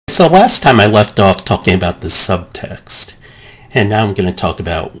So last time I left off talking about the subtext, and now I'm going to talk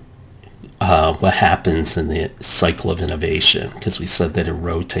about what happens in the cycle of innovation, because we said that it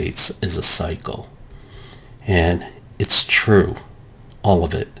rotates as a cycle. And it's true, all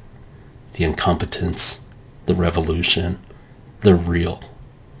of it. The incompetence, the revolution, they're real.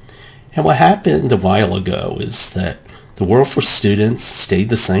 And what happened a while ago is that the world for students stayed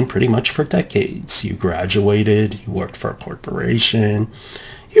the same pretty much for decades. You graduated, you worked for a corporation,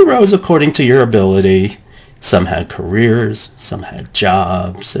 you rose according to your ability. Some had careers, some had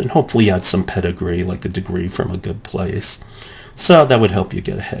jobs, and hopefully you had some pedigree, like a degree from a good place. So that would help you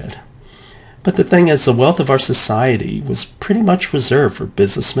get ahead. But the thing is, the wealth of our society was pretty much reserved for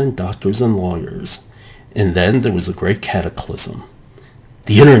businessmen, doctors, and lawyers. And then there was a great cataclysm.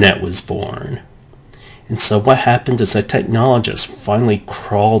 The internet was born. And so what happened is that technologists finally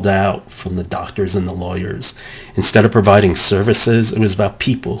crawled out from the doctors and the lawyers. Instead of providing services, it was about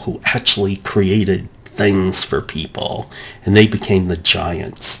people who actually created things for people, and they became the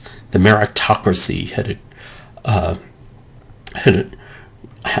giants. The meritocracy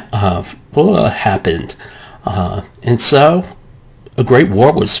happened, and so a great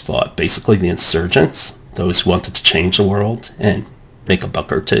war was fought. Basically, the insurgents, those who wanted to change the world and make a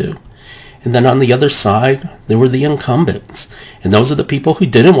buck or two. And then on the other side, there were the incumbents. And those are the people who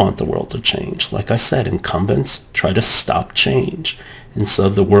didn't want the world to change. Like I said, incumbents try to stop change. And so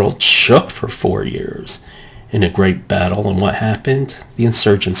the world shook for 4 years in a great battle. And what happened? The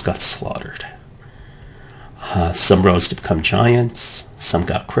insurgents got slaughtered. Some rose to become giants. Some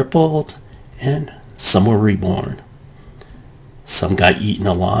got crippled. And some were reborn. Some got eaten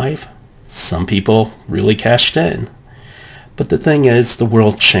alive. Some people really cashed in. But the thing is, the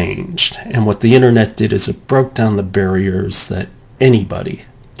world changed, and what the internet did is it broke down the barriers that anybody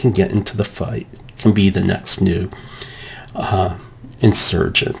can get into the fight, can be the next new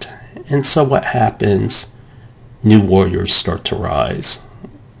insurgent. And so what happens? New warriors start to rise.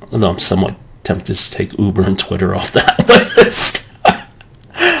 Although I'm somewhat tempted to take Uber and Twitter off that list.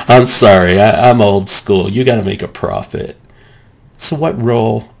 I'm sorry, I'm old school. You got to make a profit. So what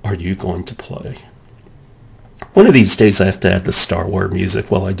role are you going to play? One of these days I have to add the Star Wars music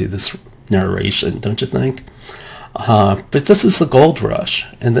while I do this narration, don't you think? But this is the gold rush,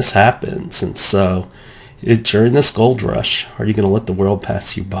 and this happens. And so during this gold rush, are you going to let the world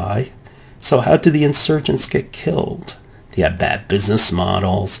pass you by? So how did the insurgents get killed? They had bad business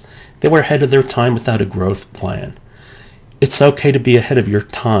models. They were ahead of their time without a growth plan. It's okay to be ahead of your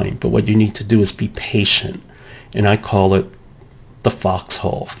time, but what you need to do is be patient. And I call it the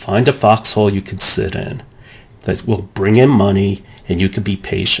foxhole. Find a foxhole you can sit in that will bring in money, and you can be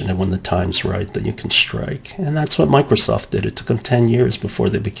patient, and when the time's right, then you can strike. And that's what Microsoft did. It took them 10 years before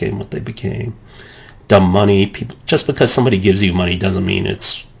they became what they became. Dumb money. People, just because somebody gives you money doesn't mean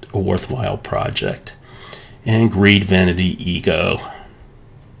it's a worthwhile project. And greed, vanity, ego.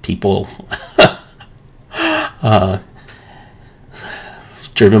 People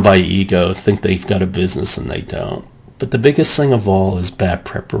driven by ego think they've got a business and they don't. But the biggest thing of all is bad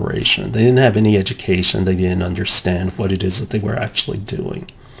preparation. They didn't have any education. They didn't understand what it is that they were actually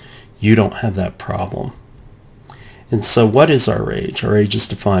doing. You don't have that problem. And so what is our age? Our age is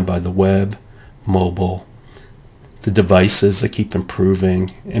defined by the web, mobile, the devices that keep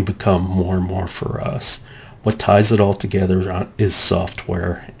improving and become more and more for us. What ties it all together is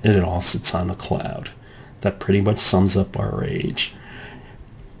software, and it all sits on the cloud. That pretty much sums up our age.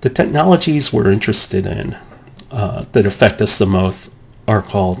 The technologies we're interested in that affect us the most are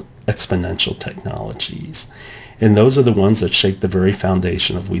called exponential technologies. And those are the ones that shake the very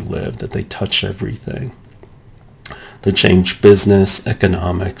foundation of we live, that they touch everything. They change business,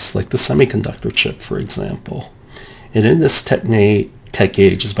 economics, like the semiconductor chip, for example. And in this tech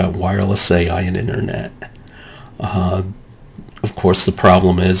age is about wireless AI and internet. Of course, the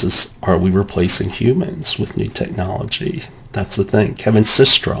problem is are we replacing humans with new technology? That's the thing. Kevin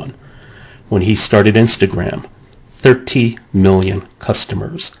Systrom, when he started Instagram, 30 million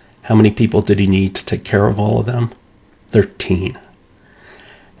customers. How many people did he need to take care of all of them? 13.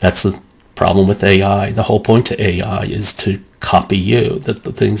 That's the problem with AI. The whole point to AI is to copy you. That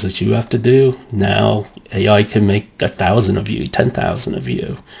the things that you have to do, now AI can make 1,000 of you, 10,000 of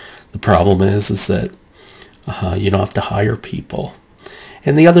you. The problem is that you don't have to hire people.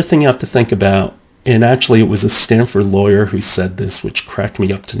 And the other thing you have to think about, and actually it was a Stanford lawyer who said this, which cracked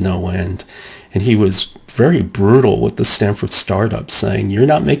me up to no end. And he was very brutal with the Stanford startup, saying, you're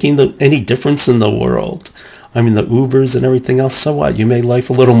not making any difference in the world. I mean, the Ubers and everything else, so what? You made life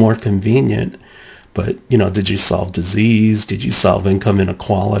a little more convenient. But, did you solve disease? Did you solve income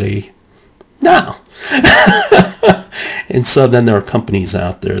inequality? No. And so then there are companies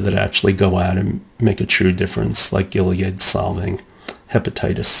out there that actually go out and make a true difference, like Gilead solving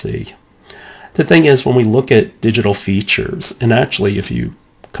hepatitis C. The thing is, when we look at digital features, and actually if you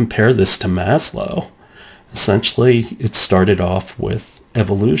compare this to Maslow, essentially it started off with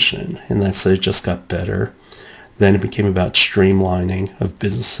evolution, and that's that it just got better. Then it became about streamlining of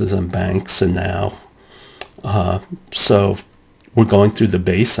businesses and banks, and now, so we're going through the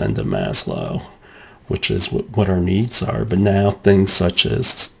base end of Maslow, which is what our needs are. But now things such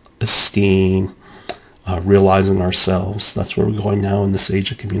as esteem, realizing ourselves, that's where we're going now in this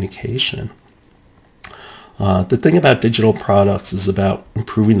age of communication. The thing about digital products is about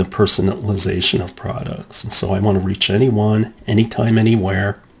improving the personalization of products. And so I want to reach anyone, anytime,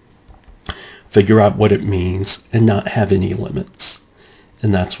 anywhere, figure out what it means, and not have any limits.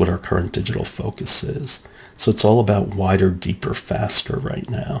 And that's what our current digital focus is. So it's all about wider, deeper, faster right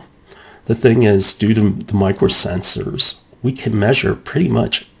now. The thing is, due to the microsensors, we can measure pretty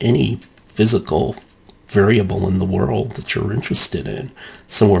much any physical variable in the world that you're interested in.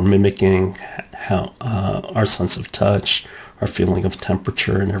 So we're mimicking how our sense of touch, our feeling of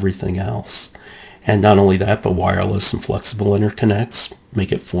temperature, and everything else. And not only that, but wireless and flexible interconnects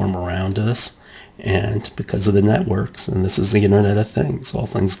make it form around us. And because of the networks, and this is the Internet of Things, all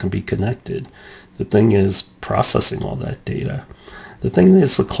things can be connected. The thing is processing all that data. The thing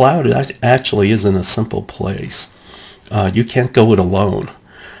is, the cloud actually isn't a simple place. You can't go it alone.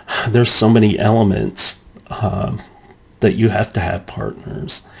 There's so many elements that you have to have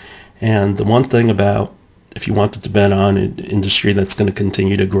partners. And the one thing about, if you wanted to bet on an industry that's going to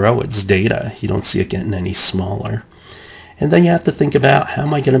continue to grow, it's data. You don't see it getting any smaller. And then you have to think about, how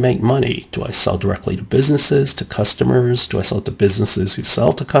am I going to make money? Do I sell directly to businesses, to customers? Do I sell to businesses who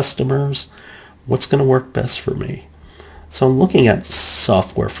sell to customers? What's going to work best for me? So I'm looking at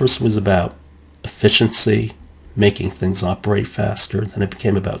software. First it was about efficiency, making things operate faster. Then it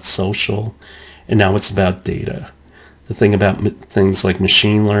became about social. And now it's about data. The thing about things like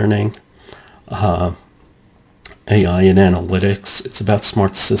machine learning, AI and analytics, it's about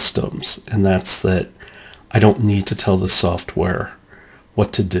smart systems. And that's that I don't need to tell the software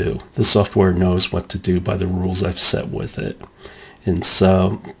what to do. The software knows what to do by the rules I've set with it. And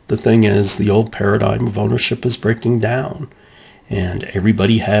so the thing is, the old paradigm of ownership is breaking down. And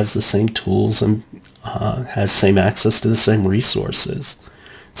everybody has the same tools and has same access to the same resources.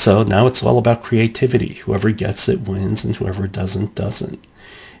 So now it's all about creativity. Whoever gets it wins, and whoever doesn't, doesn't.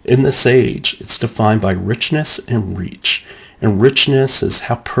 In this age, it's defined by richness and reach. And richness is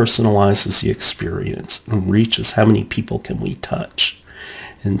how personalized is the experience. And reach is how many people can we touch.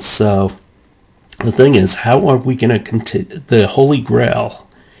 And so the thing is, how are we going to continue? The holy grail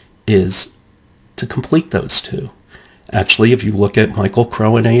is to complete those two. Actually, if you look at Michael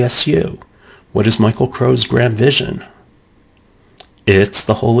Crow and ASU, what is Michael Crow's grand vision? It's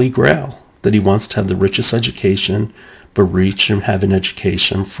the holy grail, that he wants to have the richest education, but reach and have an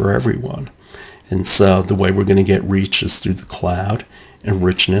education for everyone. And so the way we're going to get reach is through the cloud, and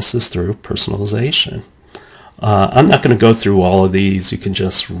richness is through personalization. I'm not going to go through all of these. You can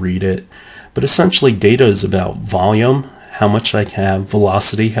just read it. But essentially, data is about volume, how much I have,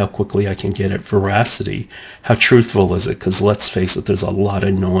 velocity, how quickly I can get it, veracity, how truthful is it? Because let's face it, there's a lot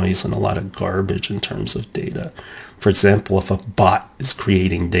of noise and a lot of garbage in terms of data. For example, if a bot is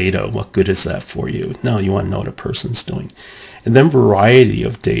creating data, what good is that for you? No, you want to know what a person's doing. And then variety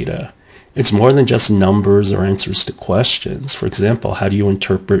of data. It's more than just numbers or answers to questions. For example, how do you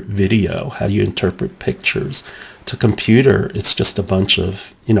interpret video? How do you interpret pictures? To computer, it's just a bunch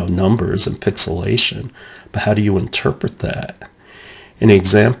of, numbers and pixelation. But how do you interpret that? An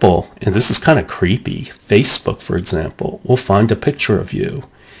example, and this is kind of creepy, Facebook, for example, will find a picture of you,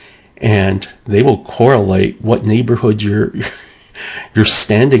 and they will correlate what neighborhood you're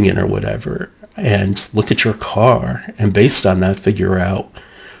standing in or whatever, and look at your car, and based on that figure out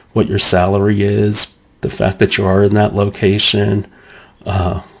what your salary is, the fact that you are in that location,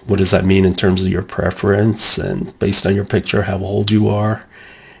 what does that mean in terms of your preference, and based on your picture, how old you are,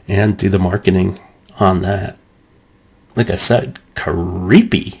 and do the marketing on that. Like I said,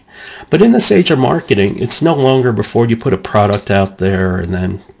 creepy. But in this age of marketing, it's no longer before you put a product out there and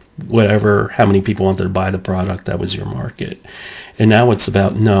then whatever, how many people wanted to buy the product, that was your market. And now it's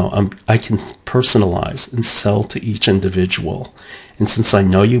about, I can personalize and sell to each individual. And since I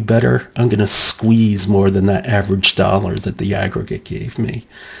know you better, I'm going to squeeze more than that average dollar that the aggregate gave me.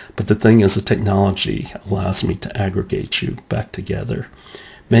 But the thing is, the technology allows me to aggregate you back together.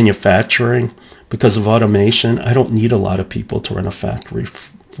 Manufacturing, because of automation, I don't need a lot of people to run a factory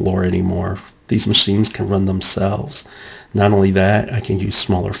floor anymore. These machines can run themselves. Not only that, I can use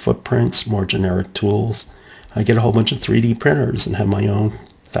smaller footprints, more generic tools. I get a whole bunch of 3D printers and have my own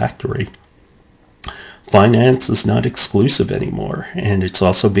factory. Finance is not exclusive anymore, and it's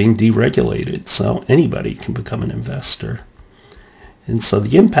also being deregulated, so anybody can become an investor. And so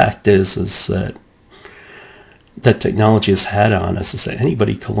the impact is that technology has had on us is that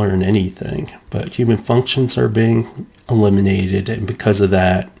anybody can learn anything, but human functions are being eliminated, and because of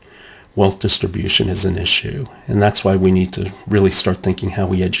that, wealth distribution is an issue. And that's why we need to really start thinking how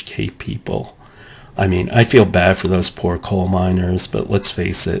we educate people. I mean, I feel bad for those poor coal miners, but let's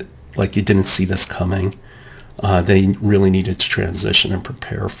face it, like, you didn't see this coming. They really needed to transition and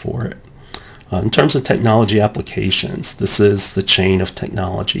prepare for it. In terms of technology applications, this is the chain of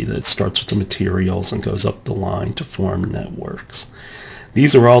technology that starts with the materials and goes up the line to form networks.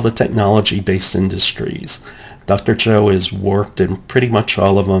 These are all the technology-based industries. Dr. Joe has worked in pretty much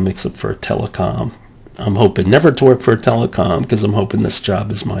all of them except for telecom. I'm hoping never to work for a telecom because I'm hoping this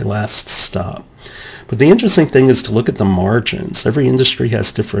job is my last stop. But the interesting thing is to look at the margins. Every industry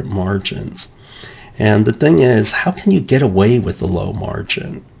has different margins. And the thing is, how can you get away with the low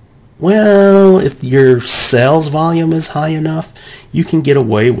margin? Well, if your sales volume is high enough, you can get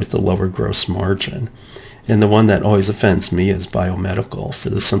away with the lower gross margin. And the one that always offends me is biomedical, for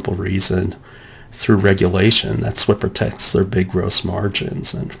the simple reason, through regulation, that's what protects their big gross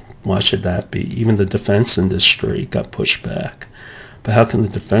margins. And why should that be? Even the defense industry got pushed back. But how can the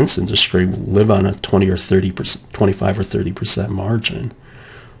defense industry live on a 20 or 30%, 25 or 30% margin?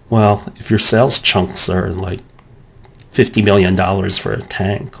 Well, if your sales chunks are like $50 million for a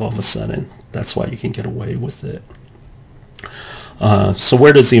tank, all of a sudden, that's why you can get away with it. So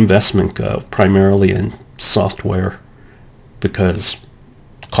where does the investment go? Primarily in software, because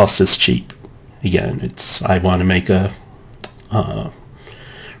cost is cheap. Again, I want to make a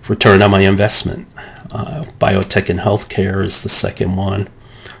return on my investment. Biotech and healthcare is the second one.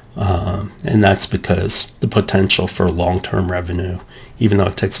 And that's because the potential for long-term revenue, even though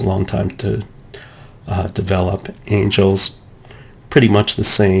it takes a long time to develop. Angels, pretty much the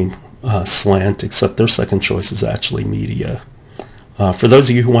same slant, except their second choice is actually media. For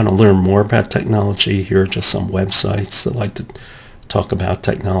those of you who want to learn more about technology, here are just some websites that like to talk about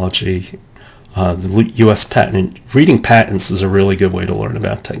technology. The U.S. patent, reading patents is a really good way to learn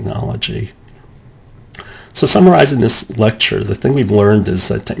about technology. So summarizing this lecture, the thing we've learned is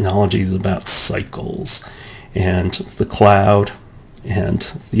that technology is about cycles, and the cloud and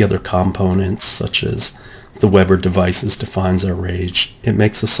the other components such as the Weber devices defines our age. It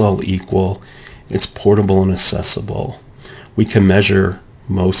makes us all equal. It's portable and accessible. We can measure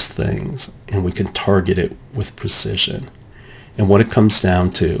most things and we can target it with precision. And what it comes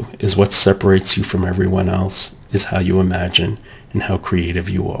down to is what separates you from everyone else is how you imagine and how creative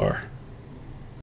you are.